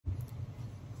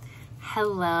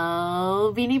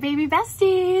Hello, Beanie Baby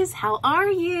Besties. How are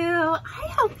you?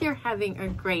 I hope you're having a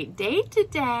great day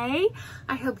today.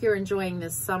 I hope you're enjoying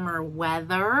this summer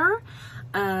weather.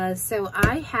 So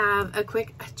I have a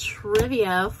quick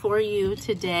trivia for you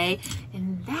today,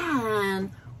 and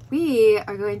then we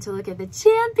are going to look at the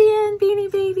champion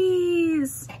Beanie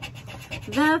Babies,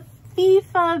 the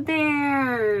FIFA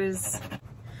Bears.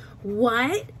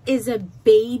 What is a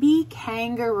baby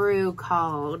kangaroo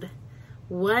called?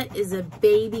 What is a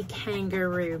baby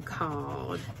kangaroo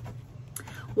called?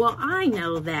 Well, I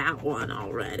know that one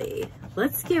already.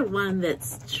 Let's get one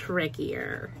that's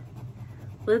trickier.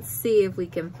 Let's see if we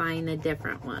can find a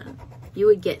different one. You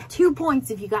would get 2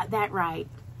 points if you got that right.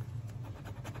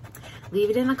 Leave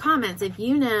it in the comments if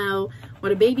you know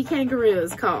what a baby kangaroo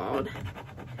is called.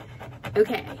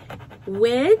 Okay,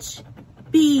 which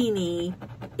beanie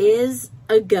is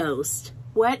a ghost?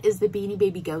 What is the Beanie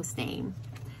Baby ghost name?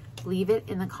 Leave it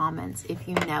in the comments if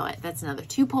you know it. That's another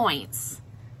 2 points.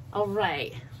 All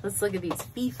right, let's look at these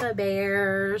FIFA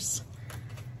Bears.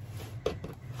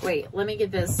 Wait, let me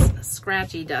get this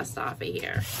scratchy dust off of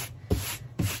here.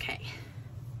 Okay.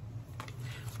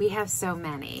 We have so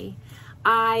many.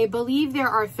 I believe there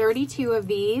are 32 of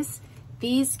these.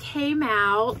 These came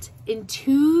out in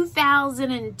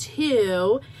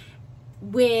 2002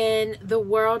 when the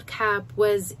World Cup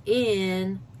was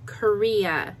in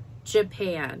Korea,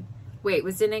 Japan. Wait,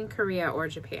 was it in Korea or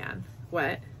Japan?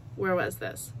 What? Where was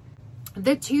this?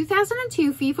 The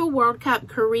 2002 FIFA World Cup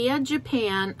Korea,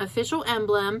 Japan official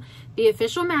emblem, the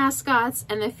official mascots,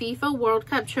 and the FIFA World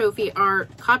Cup trophy are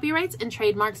copyrights and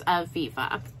trademarks of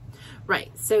FIFA.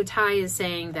 Right, so Ty is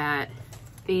saying that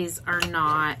these are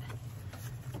not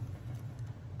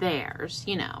theirs,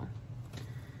 you know.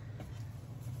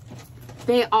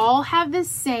 They all have the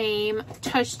same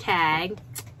tush tag.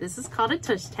 This is called a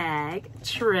tush tag.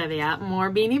 Trivia, more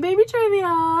Beanie Baby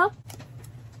trivia.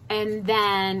 And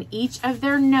then each of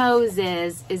their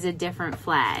noses is a different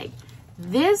flag.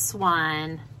 This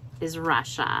one is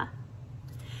Russia.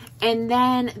 And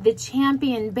then the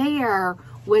champion bear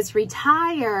was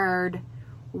retired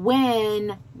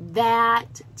when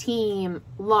that team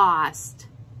lost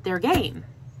their game.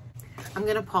 I'm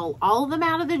gonna pull all of them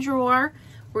out of the drawer.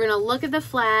 We're gonna look at the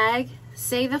flag,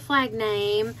 say the flag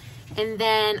name, and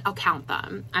then I'll count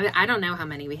them. I don't know how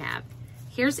many we have.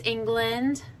 Here's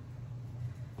England.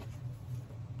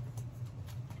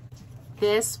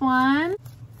 This one,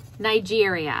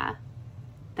 Nigeria.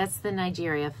 That's the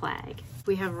Nigeria flag.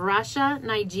 We have Russia,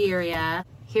 Nigeria.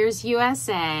 Here's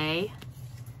USA.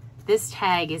 This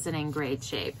tag isn't in great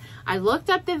shape. I looked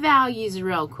up the values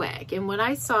real quick, and what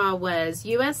I saw was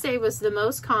USA was the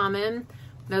most common.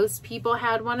 Most people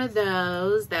had one of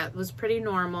those. That was pretty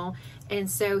normal. And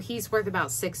so he's worth about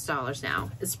 $6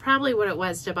 now. It's probably what it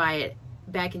was to buy it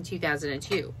back in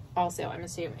 2002. Also, I'm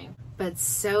assuming. But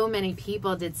so many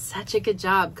people did such a good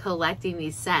job collecting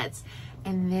these sets.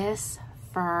 And this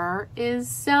fur is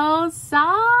so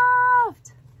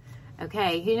soft.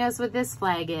 Okay, who knows what this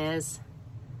flag is?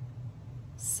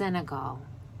 Senegal.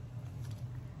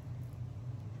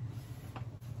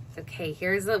 Okay,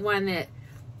 here's the one that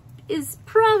is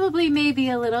probably maybe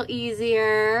a little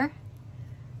easier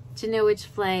to know which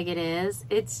flag it is.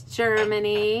 It's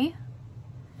Germany.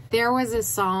 There was a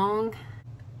song,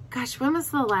 gosh, when was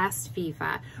the last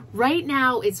FIFA? Right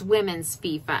now it's women's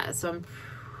FIFA, so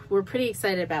we're pretty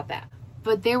excited about that.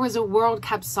 But there was a World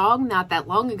Cup song not that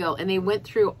long ago, and they went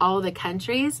through all the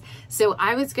countries. So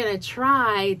I was gonna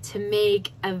try to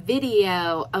make a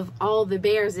video of all the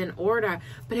bears in order,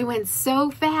 but it went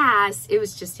so fast, it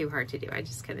was just too hard to do. I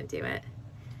just couldn't do it.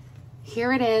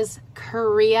 Here it is,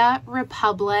 Korea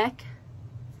Republic.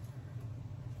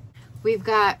 We've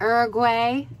got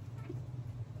Uruguay,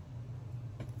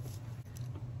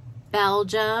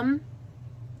 Belgium.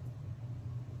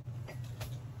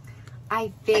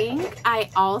 I think I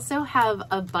also have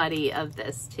a buddy of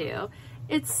this too.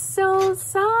 It's so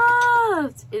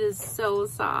soft. It is so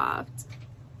soft.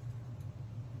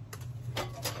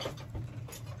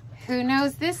 Who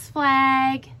knows this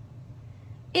flag?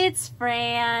 It's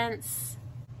France.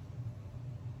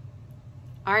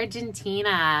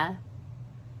 Argentina.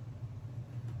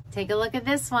 Take a look at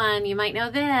this one. You might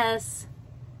know this.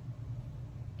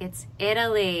 It's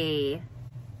Italy.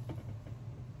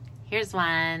 Here's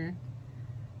one.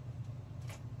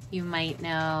 You might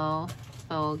know.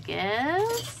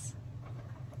 Focus.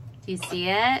 Do you see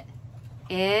it?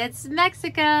 It's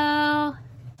Mexico.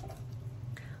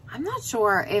 I'm not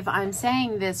sure if I'm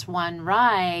saying this one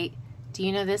right. Do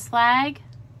you know this flag?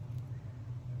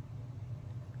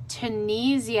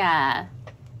 Tunisia.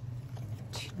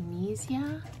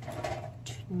 Tunisia?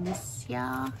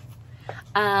 Tunisia?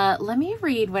 Let me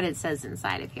read what it says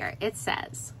inside of here. It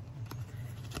says,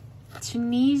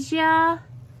 Tunisia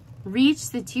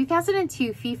reached the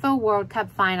 2002 FIFA World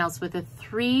Cup finals with a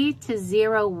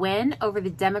 3-0 win over the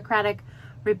Democratic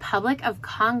Republic of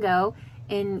Congo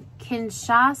in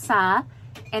Kinshasa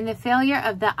and the failure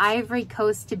of the Ivory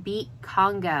Coast to beat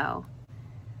Congo.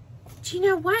 Do you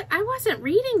know what? I wasn't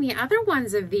reading the other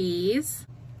ones of these.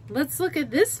 Let's look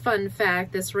at this fun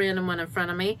fact, this random one in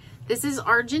front of me. This is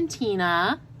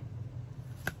Argentina,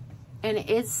 and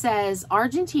it says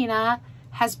Argentina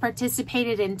has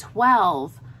participated in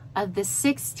 12 of the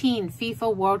 16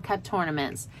 FIFA World Cup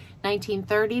tournaments,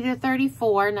 1930 to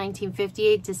 34,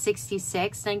 1958 to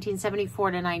 66,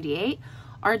 1974 to 98.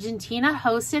 Argentina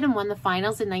hosted and won the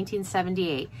finals in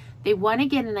 1978. They won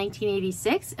again in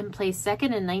 1986 and placed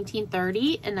second in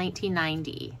 1930 and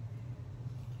 1990.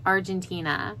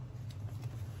 Argentina.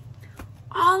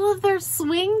 All of their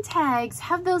swing tags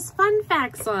have those fun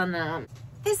facts on them.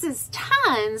 This is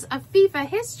tons of FIFA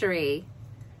history.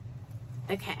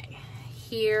 Okay,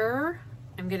 here,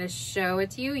 I'm gonna show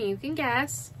it to you and you can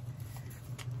guess.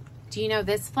 Do you know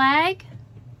this flag?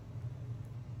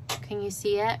 Can you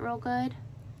see it real good?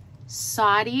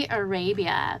 Saudi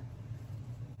Arabia.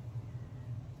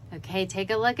 Okay, take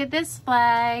a look at this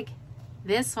flag.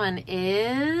 This one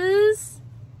is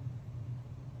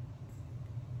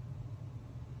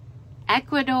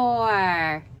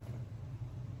Ecuador.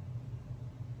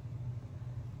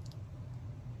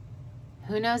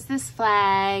 Who knows this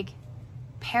flag?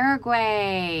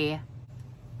 Paraguay.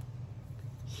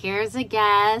 Here's a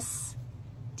guess.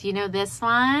 Do you know this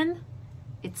one?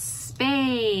 It's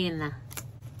Spain.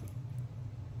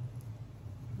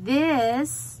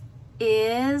 This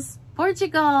is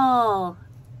Portugal.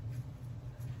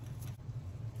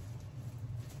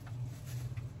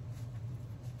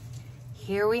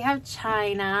 Here we have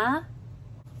China,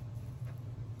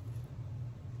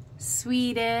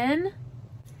 Sweden.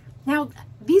 Now,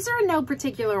 these are in no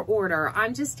particular order.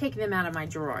 I'm just taking them out of my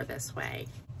drawer this way.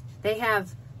 They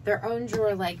have their own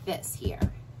drawer like this here.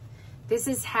 This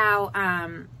is how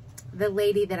the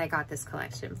lady that I got this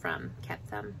collection from kept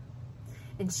them.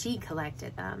 And she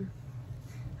collected them.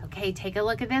 Okay, take a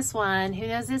look at this one. Who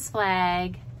knows this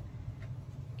flag?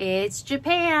 It's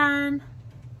Japan.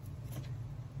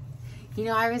 You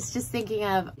know, I was just thinking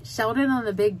of Sheldon on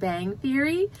The Big Bang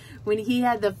Theory when he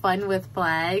had the Fun with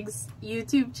Flags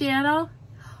YouTube channel.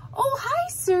 Oh, hi,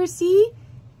 Cersei.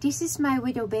 This is my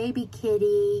little baby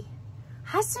kitty.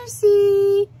 Hi,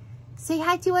 Cersei. Say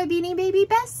hi to our Beanie Baby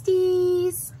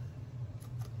besties.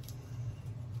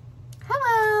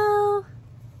 Hello.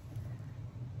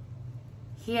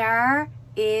 Here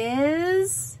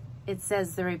is, it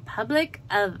says the Republic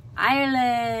of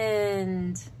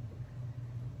Ireland.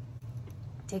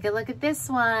 Take a look at this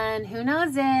one. Who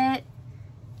knows it?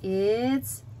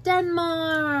 It's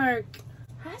Denmark.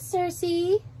 Hi,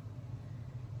 Cersei.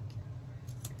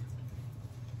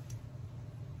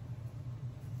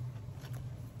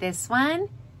 This one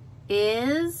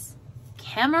is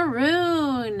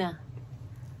Cameroon.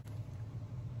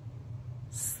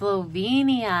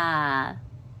 Slovenia.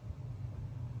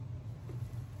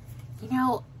 You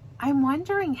know, I'm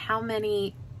wondering how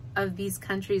many of these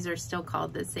countries are still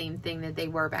called the same thing that they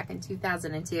were back in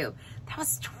 2002. That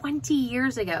was 20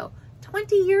 years ago.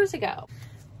 20 years ago.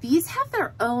 These have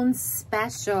their own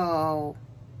special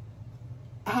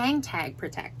hang tag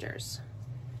protectors.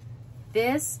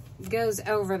 This goes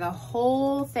over the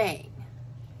whole thing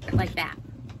like that.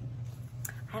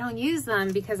 I don't use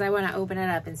them because I want to open it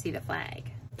up and see the flag.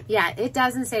 Yeah, it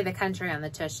doesn't say the country on the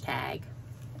tush tag.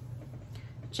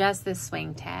 Just the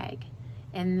swing tag.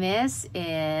 And this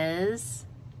is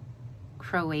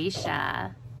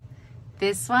Croatia.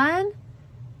 This one,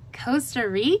 Costa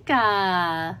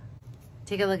Rica.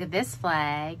 Take a look at this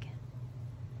flag.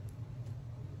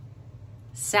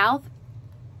 South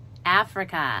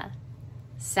Africa.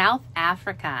 South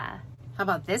Africa. How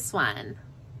about this one?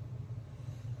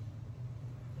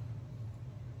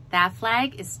 That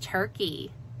flag is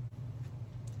Turkey.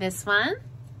 This one,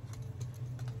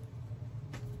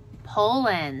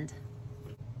 Poland.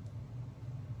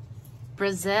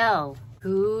 Brazil.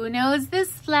 Who knows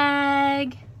this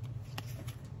flag?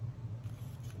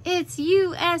 It's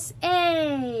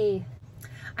USA.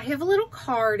 I have a little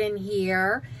card in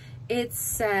here. It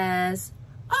says,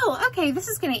 oh, okay, this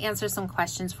is going to answer some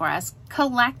questions for us.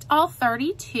 Collect all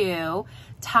 32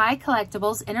 Thai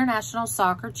Collectibles International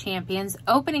Soccer Champions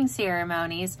opening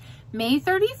ceremonies, May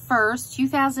 31st,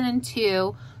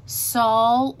 2002,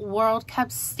 Seoul World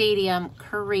Cup Stadium,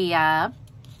 Korea.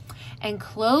 And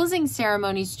closing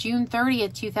ceremonies, June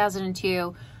 30th,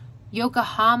 2002,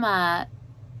 Yokohama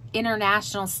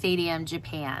International Stadium,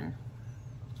 Japan.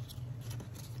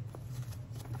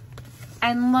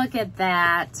 And look at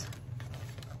that.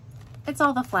 It's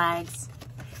all the flags.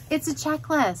 It's a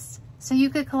checklist, so you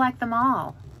could collect them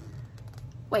all.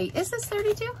 Wait, is this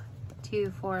 32?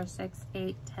 2, 4, 6,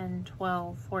 8, 10,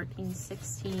 12, 14,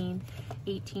 16,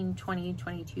 18, 20,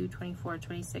 22, 24,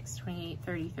 26, 28,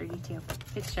 30, 32.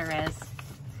 It sure is.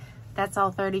 That's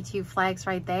all 32 flags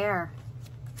right there.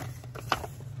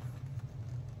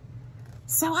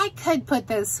 So I could put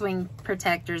those swing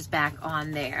protectors back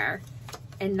on there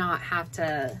and not have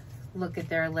to look at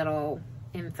their little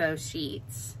info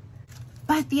sheets.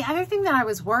 But the other thing that I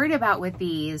was worried about with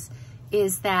these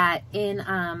is that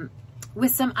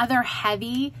with some other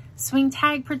heavy swing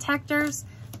tag protectors,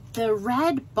 the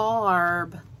red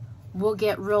barb will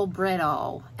get real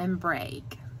brittle and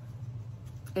break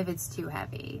if it's too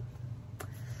heavy.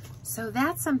 So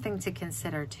that's something to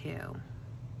consider too.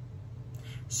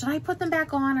 Should I put them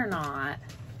back on or not?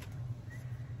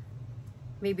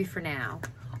 Maybe for now.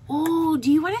 Oh,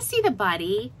 do you want to see the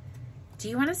buddy? Do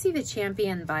you want to see the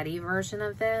Champion Buddy version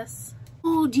of this?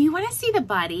 Oh, do you want to see the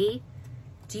buddy?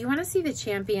 Do you want to see the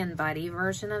Champion Buddy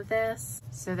version of this?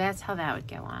 So that's how that would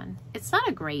go on. It's not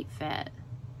a great fit.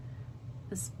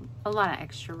 There's a lot of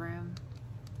extra room.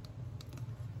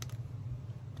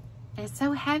 It's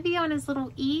so heavy on his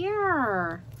little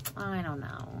ear. I don't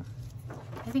know.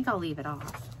 I think I'll leave it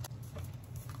off.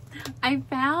 I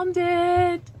found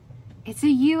it. It's a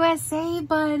USA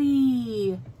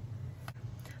Buddy.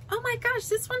 Oh my gosh,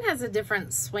 this one has a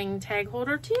different swing tag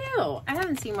holder too. I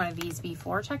haven't seen one of these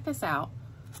before. Check this out.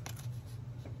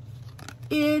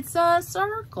 It's a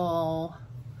circle.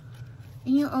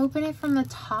 And you open it from the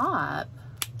top.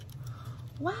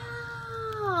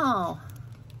 Wow.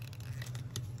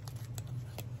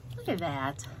 Look at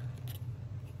that.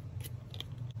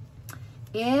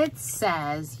 It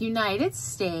says United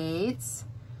States.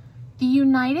 The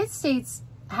United States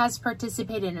has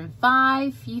participated in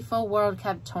 5 FIFA World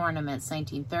Cup tournaments,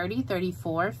 1930,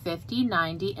 34, 50,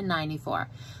 90, and 94.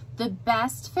 The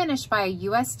best finish by a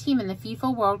U.S. team in the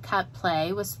FIFA World Cup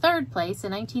play was 3rd place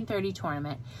in 1930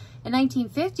 tournament. In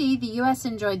 1950, the U.S.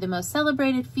 enjoyed the most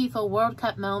celebrated FIFA World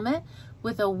Cup moment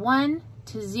with a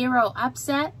 1-0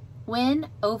 upset win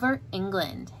over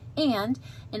England. And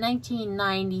in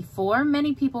 1994,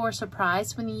 many people were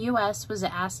surprised when the U.S. was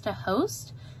asked to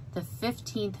host the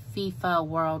 15th FIFA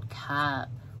World Cup.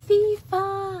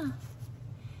 FIFA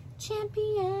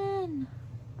Champion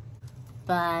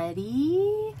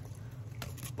Buddy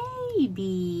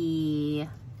Baby.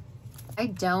 I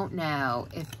don't know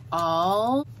if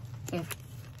all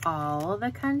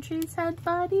the countries had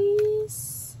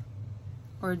buddies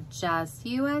or just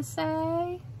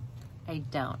USA. I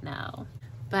don't know.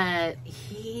 But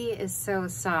he is so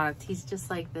soft. He's just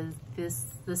like the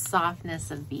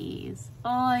softness of bees. Oh,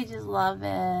 I just love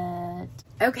it.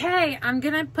 Okay, I'm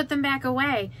gonna put them back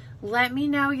away. Let me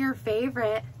know your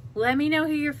favorite. Let me know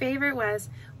who your favorite was.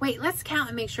 Wait, let's count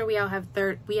and make sure we all have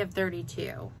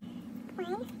 32.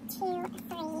 1, 2,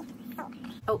 3, 4.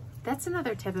 Oh, that's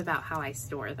another tip about how I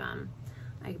store them.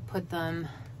 I put them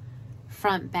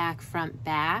front, back, front,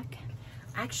 back.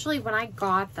 Actually, when I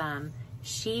got them,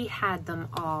 she had them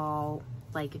all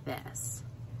like this.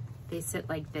 They sit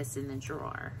like this in the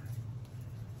drawer.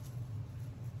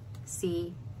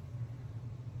 See?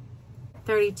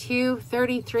 32,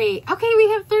 33. Okay, we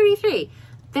have 33.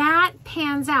 That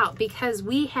pans out because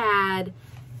we had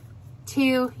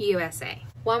 2 USA.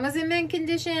 One was in mint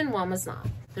condition, one was not.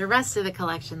 The rest of the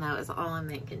collection, though, is all in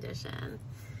mint condition.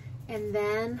 And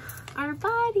then our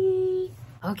body.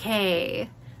 Okay.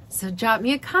 So drop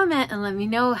me a comment and let me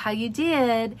know how you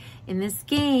did in this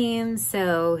game.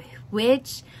 So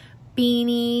which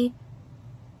Beanie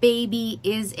baby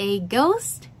is a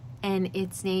ghost? And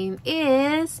its name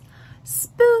is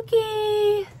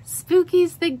Spooky.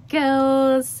 Spooky's the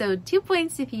ghost. So 2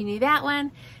 points if you knew that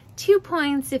one. 2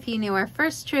 points if you knew our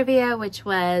first trivia, which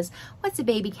was, what's a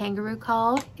baby kangaroo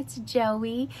called? It's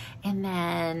Joey. And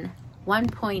then 1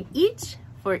 point each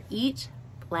for each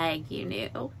flag you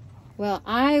knew. Well,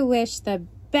 I wish the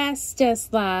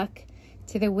bestest luck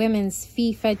to the women's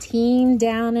FIFA team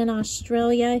down in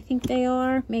Australia, I think they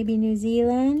are, maybe New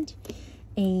Zealand.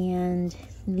 And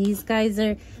these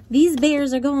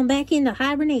bears are going back into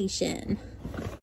hibernation.